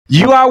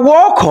You are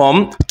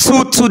welcome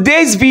to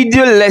today's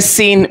video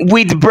lesson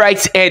with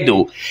Bright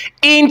Edo.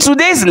 In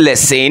today's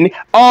lesson,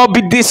 I'll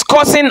be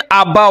discussing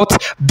about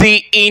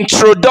the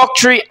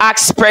introductory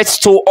aspects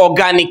to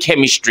organic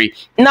chemistry.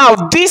 Now,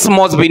 this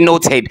must be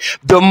noted.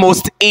 The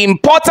most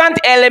important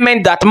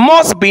element that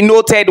must be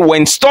noted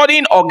when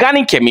studying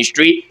organic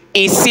chemistry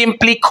is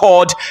simply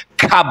called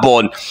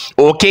carbon.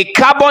 Okay,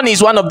 carbon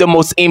is one of the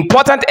most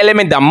important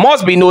elements that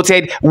must be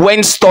noted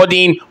when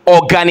studying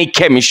organic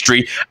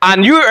chemistry.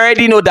 And you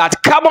already know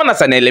that carbon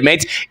as an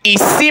element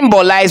is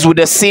symbolized with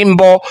the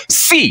symbol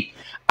C.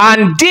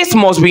 And this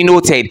must be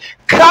noted.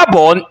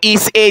 Carbon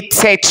is a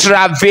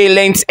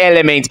tetravalent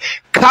element.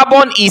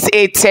 Carbon is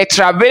a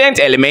tetravalent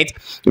element,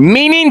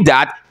 meaning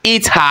that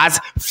it has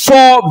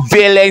 4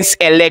 valence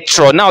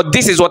electrons. Now,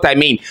 this is what I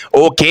mean.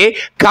 Okay,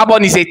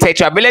 carbon is a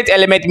tetravalent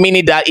element,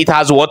 meaning that it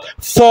has what?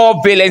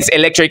 4 valence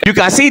electrons. You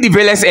can see the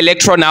valence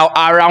electron now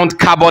around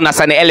carbon as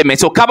an element.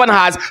 So carbon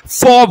has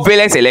 4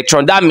 valence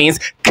electrons. That means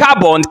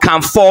carbon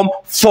can form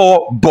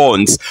 4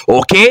 bonds.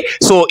 Okay,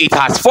 so it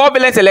has 4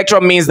 valence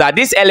electron, means that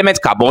this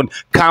element carbon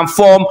can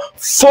form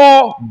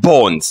 4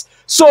 bonds.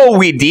 So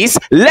with this,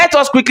 let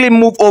us quickly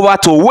move over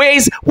to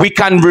ways we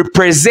can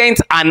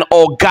represent an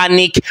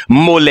organic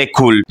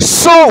molecule.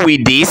 So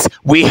with this,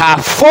 we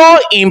have 4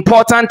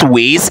 important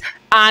ways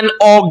an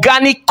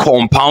organic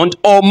compound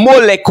or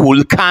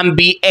molecule can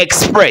be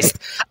expressed.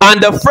 And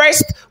the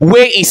first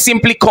way is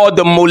simply called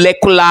the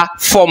molecular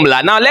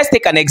formula. Now, let's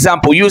take an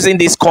example using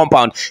this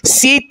compound,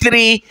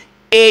 C3H8.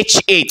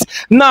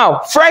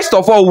 Now, first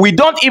of all, we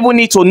don't even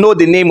need to know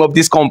the name of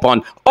this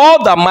compound.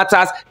 All that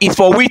matters is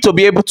for we to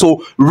be able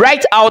to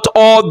write out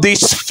all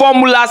these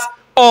formulas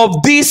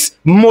of this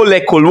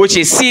molecule, which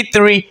is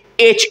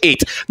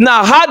C3H8.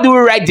 Now, how do we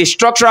write the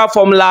structural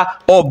formula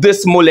of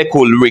this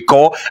molecule?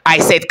 Recall, I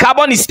said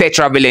carbon is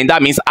tetravalent.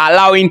 That means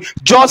allowing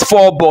just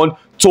 4 bonds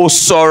to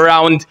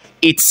surround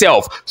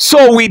itself.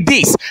 So with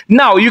this,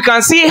 now you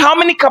can see how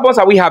many carbons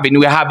are we having?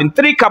 We're having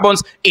 3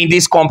 carbons in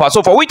this compound.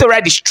 So for we to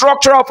write the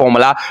structural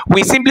formula,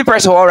 we simply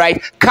first of all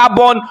write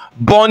carbon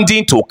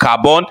bonding to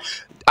carbon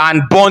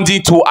and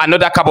bonding to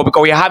another carbon,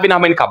 because we are having how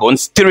many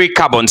carbons? 3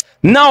 carbons.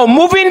 Now,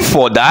 moving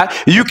further,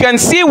 you can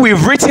see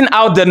we've written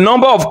out the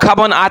number of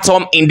carbon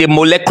atoms in the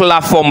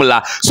molecular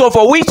formula. So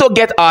for we to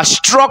get our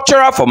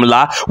structural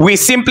formula, we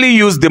simply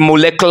use the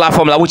molecular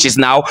formula, which is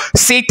now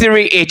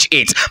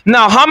C3H8.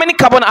 Now, how many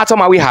carbon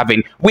atoms are we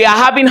having? We are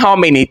having how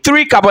many?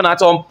 3 carbon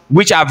atoms,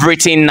 which I've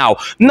written now.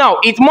 Now,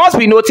 it must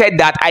be noted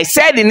that I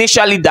said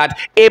initially that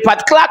a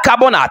particular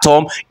carbon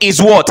atom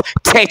is what?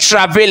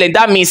 Tetravalent.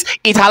 That means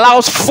it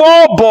allows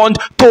 4 bonds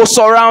to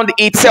surround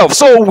itself.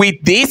 So with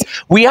this,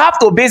 we have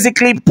to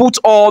basically put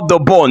all the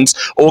bonds.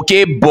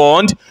 Okay,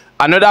 bond,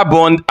 another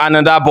bond,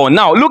 another bond.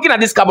 Now, looking at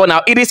this carbon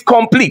now, it is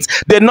complete.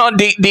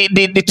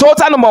 The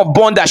total number of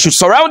bonds that should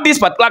surround this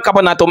particular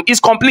carbon atom is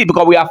complete,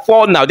 because we have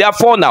 4 now. There are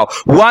 4 now.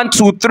 1,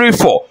 2, 3,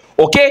 4.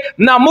 Okay,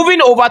 now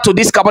moving over to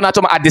this carbon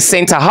atom at the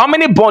center, how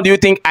many bonds do you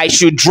think I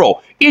should draw?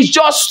 It's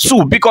just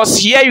 2, because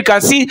here you can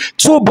see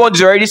 2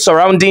 bonds already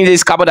surrounding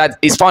this carbon that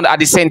is found at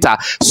the center.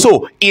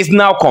 So it's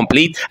now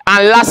complete.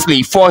 And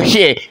lastly, for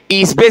here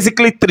is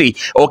basically 3.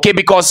 Okay,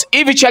 because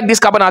if you check this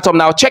carbon atom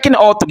now, checking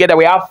all together,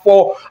 we have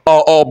 4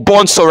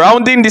 bonds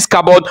surrounding this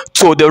carbon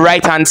to the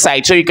right hand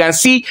side. So you can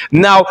see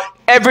now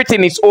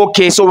everything is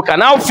okay. So we can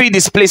now fill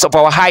this place of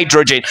our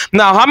hydrogen.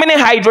 Now, how many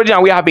hydrogen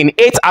are we having?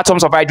 8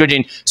 atoms of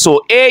hydrogen.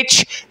 So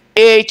H,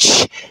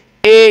 H,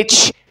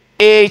 H,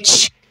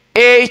 H,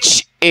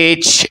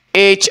 H,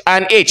 H,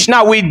 and H.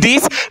 Now with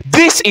this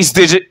is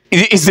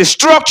the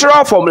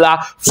structural formula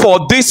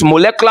for this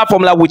molecular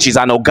formula, which is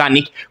an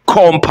organic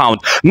compound.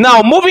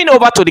 Now moving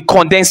over to the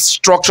condensed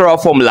structural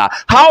formula.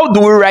 How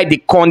do we write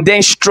the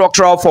condensed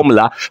structural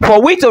formula?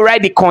 For we to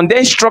write the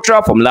condensed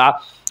structural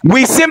formula,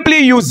 we simply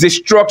use the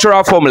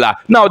structural formula.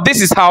 Now,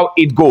 this is how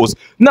it goes.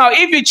 Now,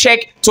 if you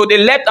check to the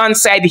left-hand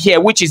side here,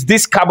 which is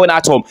this carbon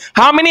atom,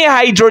 how many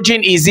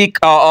hydrogen is it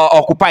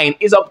occupying?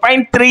 It's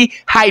occupying 3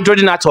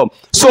 hydrogen atoms.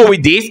 So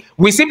with this,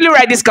 we simply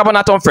write this carbon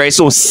atom first.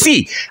 So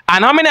C.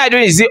 And how many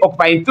hydrogen is it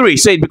occupying? 3.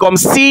 So it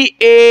becomes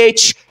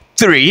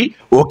CH3.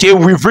 Okay,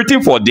 we've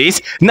written for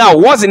this. Now,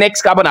 what's the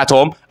next carbon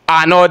atom?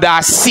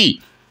 Another C.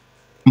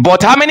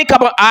 But how many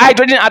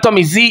hydrogen atom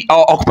is it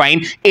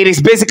occupying? It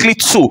is basically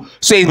 2.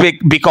 So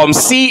it becomes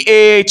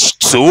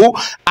CH2.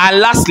 And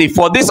lastly,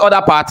 for this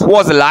other part,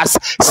 what's the last?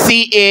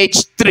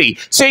 CH3.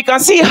 So you can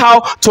see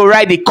how to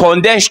write the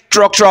condensed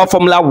structural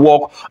formula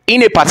work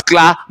in a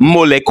particular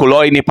molecule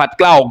or in a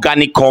particular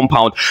organic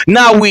compound.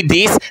 Now with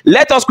this,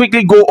 let us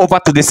quickly go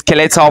over to the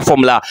skeletal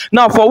formula.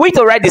 Now for we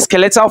to write the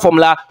skeletal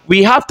formula,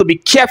 we have to be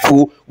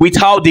careful with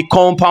how the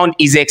compound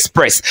is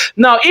expressed.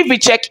 Now if we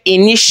check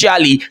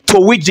initially to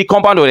which the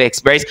compound will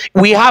express,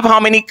 we have how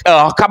many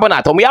carbon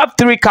atoms? We have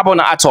 3 carbon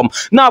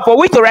atoms. Now for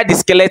we to write the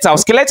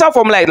skeletal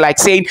formula is like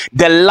saying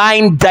the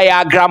line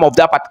diagram of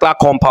that particular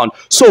compound.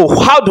 So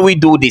how do we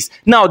do this?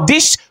 Now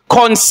this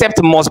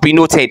concept must be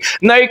noted.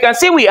 Now you can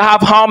see we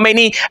have how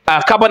many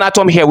carbon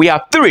atom here? We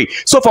have 3.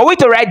 So for we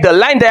to write the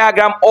line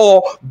diagram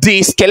or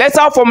the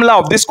skeletal formula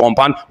of this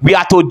compound, we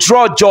have to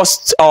draw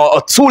just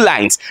 2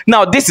 lines.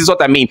 Now this is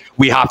what I mean.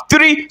 We have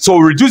 3, so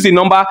we reduce the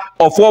number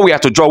of what we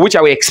have to draw, which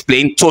I will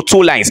explain, to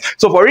 2 lines.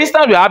 So for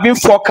instance, we are having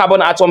 4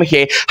 carbon atom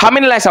here. How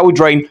many lines are we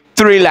drawing?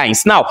 3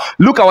 lines. Now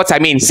look at what I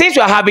mean. Since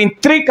we are having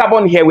 3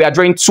 carbon here, we are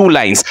drawing 2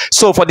 lines.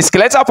 So for the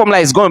skeletal formula,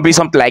 it's going to be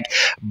something like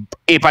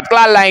a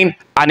particular line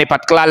and a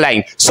particular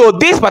line. So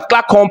this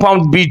particular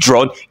compound be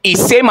drawn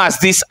is same as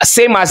this,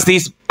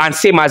 and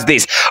same as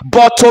this.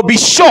 But to be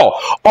sure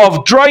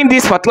of drawing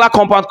this particular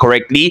compound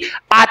correctly,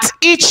 at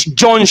each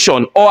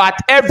junction or at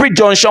every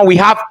junction we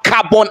have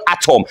carbon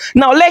atom.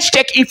 Now let's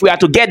check if we are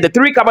to get the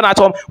 3 carbon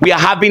atom we are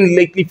having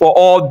lately for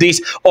all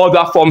these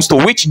other forms to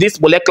which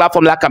this molecular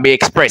formula can be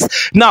expressed.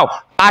 Now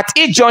at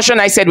each junction,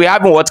 I said we're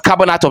having what?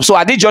 Carbon atom. So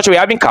at this junction, we're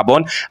having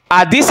carbon.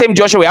 At this same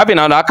junction, we're having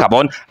another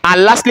carbon.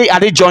 And lastly,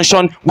 at this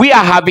junction, we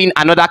are having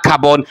another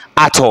carbon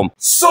atom.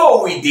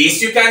 So with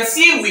this, you can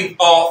see we've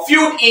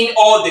filled in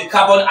all the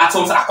carbon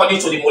atoms according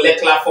to the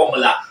molecular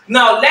formula.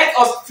 Now let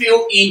us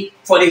fill in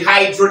for the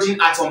hydrogen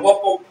atom.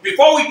 But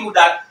before we do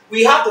that,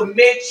 we have to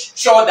make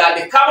sure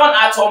that the carbon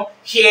atom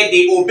here,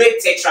 they obey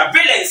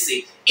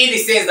tetravalency, in the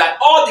sense that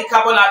all the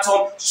carbon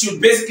atom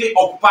should basically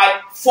occupy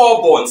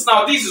 4 bonds.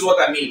 Now this is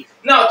what I mean.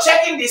 Now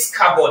checking this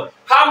carbon,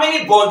 how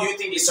many bonds do you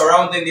think is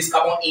surrounding this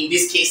carbon in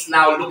this case?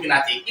 Now looking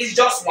at it, it's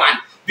just 1,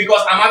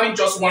 because I'm having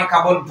just 1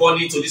 carbon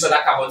bonding to this other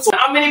carbon. So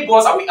how many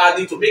bonds are we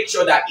adding to make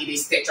sure that it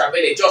is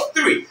tetravalent? Just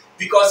 3,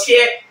 because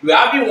here we're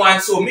having 1,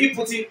 so me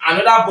putting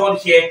another bond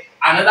here,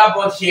 another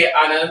bond here,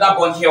 and another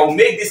bond here will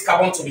make this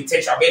carbon to be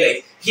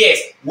tetravalent.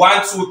 Yes,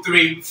 1, 2,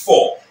 3,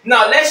 4.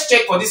 Now let's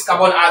check for this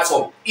carbon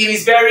atom. It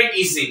is very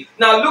easy.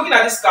 Now looking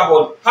at this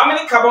carbon, how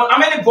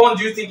many bonds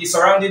do you think is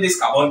surrounding this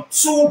carbon?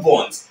 2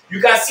 bonds.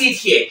 You can see it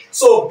here.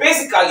 So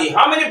basically,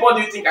 how many bonds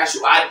do you think I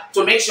should add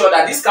to make sure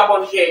that this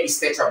carbon here is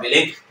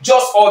tetravalent?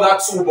 Just other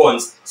 2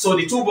 bonds. So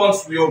the 2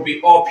 bonds will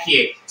be up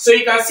here. So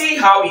you can see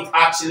how it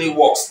actually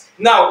works.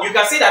 Now you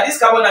can see that this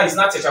carbon now is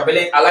not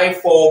tetravalent, allowing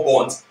 4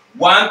 bonds.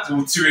 1,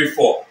 2, 3,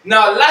 4.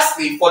 Now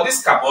lastly, for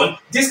this carbon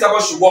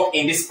should work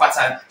in this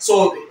pattern.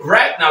 So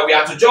right now we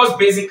have to just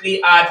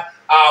basically add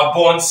our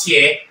bonds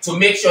here to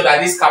make sure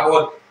that this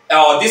carbon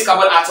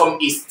atom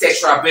is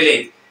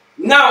tetravalent.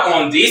 Now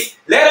on this,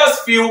 let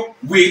us fill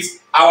with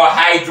our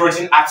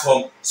hydrogen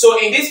atom.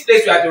 So in this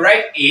place we have to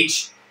write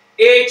H,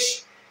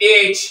 H,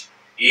 H,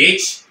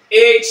 H,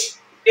 H,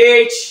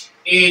 H,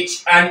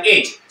 H, and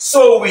H.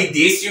 So with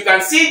this, you can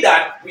see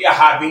that we are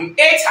having 8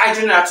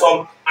 hydrogen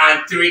atom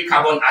and 3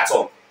 carbon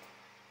atom.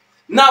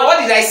 Now,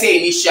 what did I say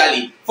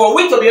initially? For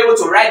we to be able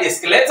to write the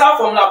skeletal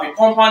formula of a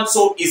compound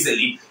so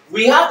easily,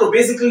 we have to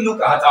basically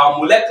look at our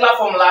molecular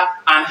formula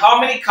and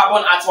how many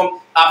carbon atoms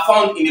are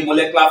found in the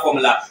molecular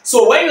formula.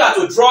 So when you have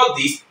to draw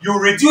this, you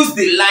reduce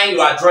the line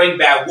you are drawing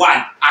by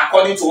 1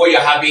 according to what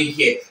you're having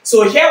here.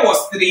 So here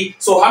was 3.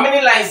 So how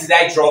many lines did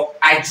I draw?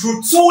 I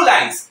drew 2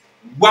 lines.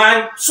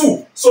 1,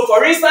 2. So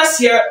for instance,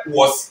 here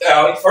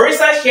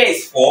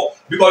is 4,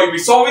 because you'll be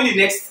solving the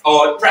next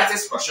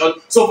practice question.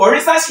 So for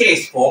instance, here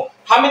is 4.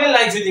 How many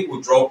lines do you think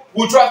we'll draw?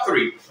 We'll draw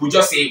 3. We'll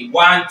just say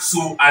 1,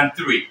 2, and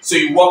 3. So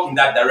you walk in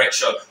that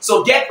direction.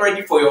 So get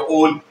ready for your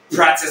own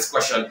practice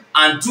question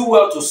and do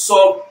well to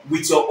solve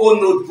with your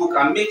own notebook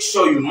and make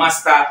sure you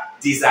master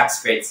these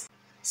aspects.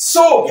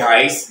 So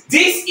guys,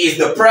 this is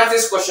the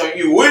practice question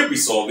you will be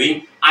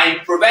solving and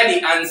provide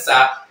the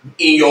answer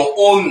in your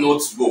own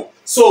notebook.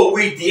 So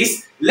with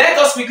this, let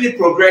us quickly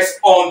progress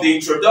on the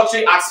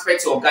introductory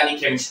aspects of organic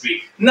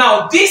chemistry.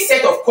 Now, this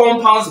set of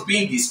compounds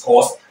being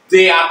discussed,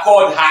 they are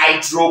called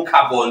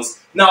hydrocarbons.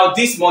 Now,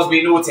 this must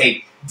be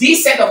noted.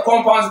 This set of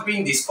compounds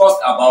being discussed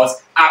about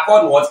are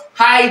called what?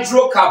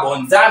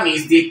 Hydrocarbons. That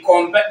means they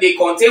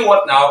contain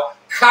what now?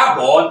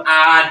 Carbon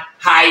and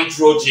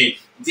hydrogen.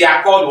 They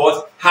are called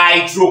what?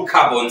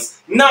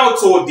 Hydrocarbons. Now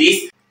to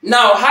this.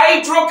 Now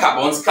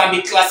hydrocarbons can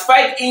be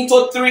classified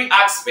into 3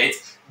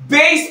 aspects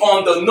based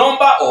on the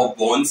number of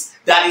bonds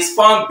that is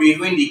found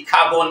between the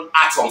carbon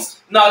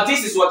atoms. Now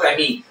this is what I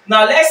mean.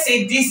 Now let's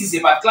say this is a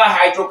particular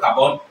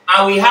hydrocarbon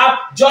and we have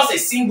just a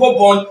single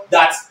bond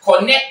that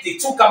connects the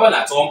 2 carbon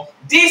atoms.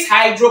 This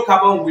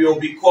hydrocarbon will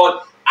be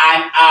called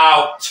an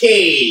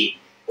alkane.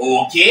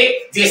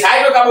 Okay, this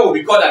hydrocarbon will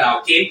be called an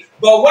alkane.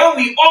 But when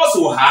we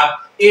also have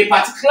a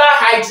particular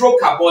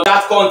hydrocarbon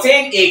that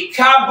contains a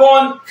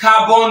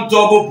carbon-carbon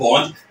double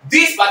bond,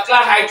 this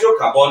particular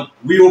hydrocarbon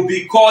will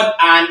be called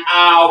an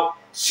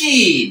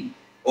alkene.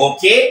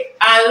 Okay,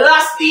 and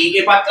lastly,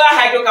 a particular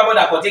hydrocarbon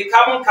that contains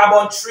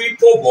carbon-carbon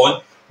triple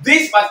bond,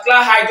 this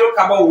particular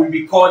hydrocarbon will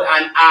be called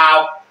an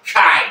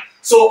alkyne.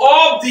 So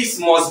all this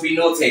must be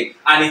noted,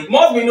 and it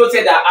must be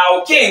noted that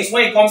alkanes,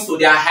 when it comes to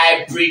their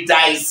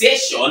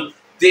hybridization,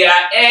 they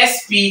are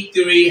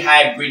sp3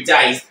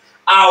 hybridized.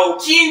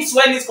 Alkenes,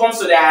 when it comes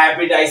to their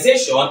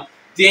hybridization,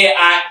 they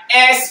are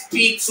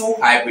sp2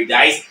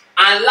 hybridized.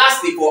 And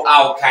lastly, for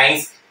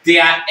alkynes, they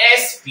are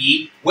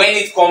sp when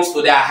it comes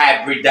to their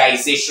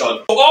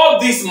hybridization. So all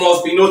this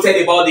must be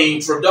noted about the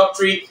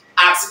introductory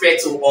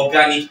aspect of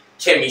organic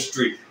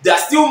chemistry.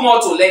 There's still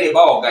more to learn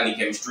about organic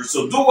chemistry,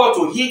 so do well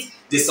to hit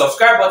the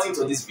subscribe button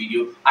to this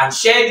video and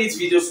share these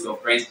videos with your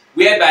friends,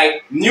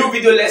 whereby new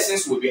video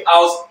lessons will be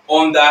out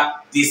under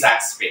this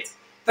aspect.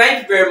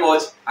 Thank you very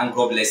much, and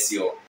God bless you all.